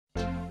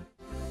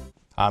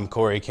I'm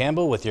Corey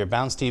Campbell with your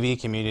Bounce TV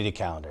Community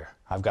Calendar.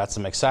 I've got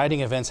some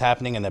exciting events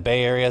happening in the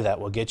Bay Area that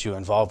will get you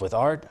involved with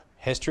art,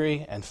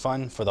 history, and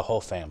fun for the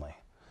whole family.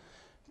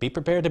 Be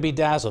prepared to be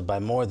dazzled by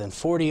more than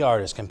 40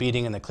 artists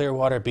competing in the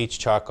Clearwater Beach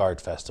Chalk Art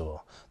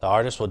Festival. The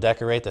artists will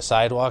decorate the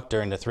sidewalk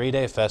during the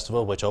 3-day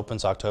festival, which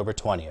opens October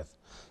 20th.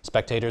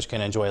 Spectators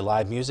can enjoy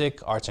live music,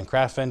 arts and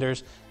craft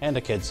vendors, and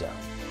a kids zone.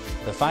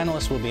 The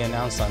finalists will be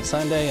announced on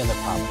Sunday in the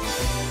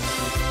Promenade.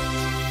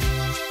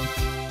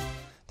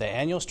 The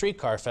annual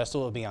Streetcar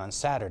Festival will be on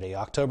Saturday,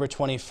 October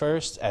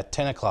 21st at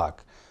 10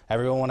 o'clock.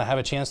 Everyone will have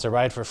a chance to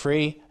ride for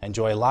free,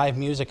 enjoy live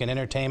music and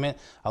entertainment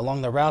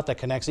along the route that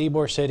connects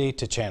Ybor City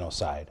to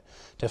Channelside.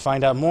 To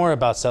find out more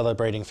about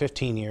celebrating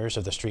 15 years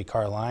of the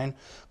streetcar line,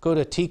 go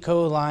to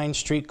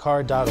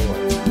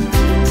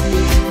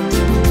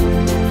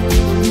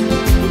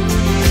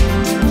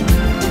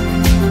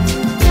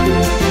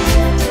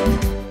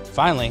ticolinestreetcar.org.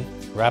 Finally,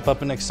 wrap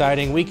up an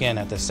exciting weekend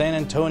at the San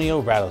Antonio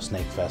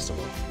Rattlesnake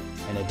Festival.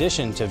 In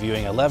addition to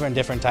viewing 11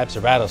 different types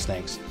of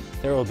rattlesnakes,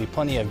 there will be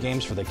plenty of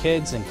games for the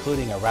kids,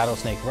 including a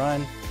rattlesnake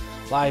run,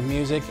 live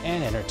music,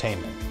 and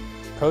entertainment.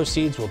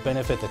 Proceeds will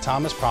benefit the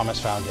Thomas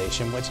Promise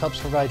Foundation, which helps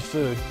provide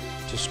food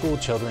to school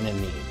children in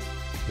need.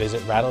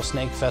 Visit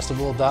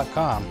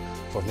rattlesnakefestival.com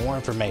for more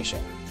information.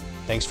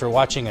 Thanks for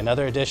watching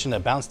another edition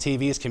of Bounce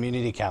TV's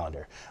Community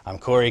Calendar. I'm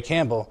Corey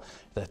Campbell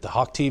at the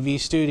Hawk TV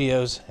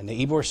studios in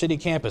the Ybor City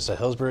campus at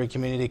Hillsbury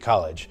Community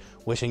College,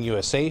 wishing you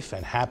a safe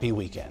and happy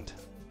weekend.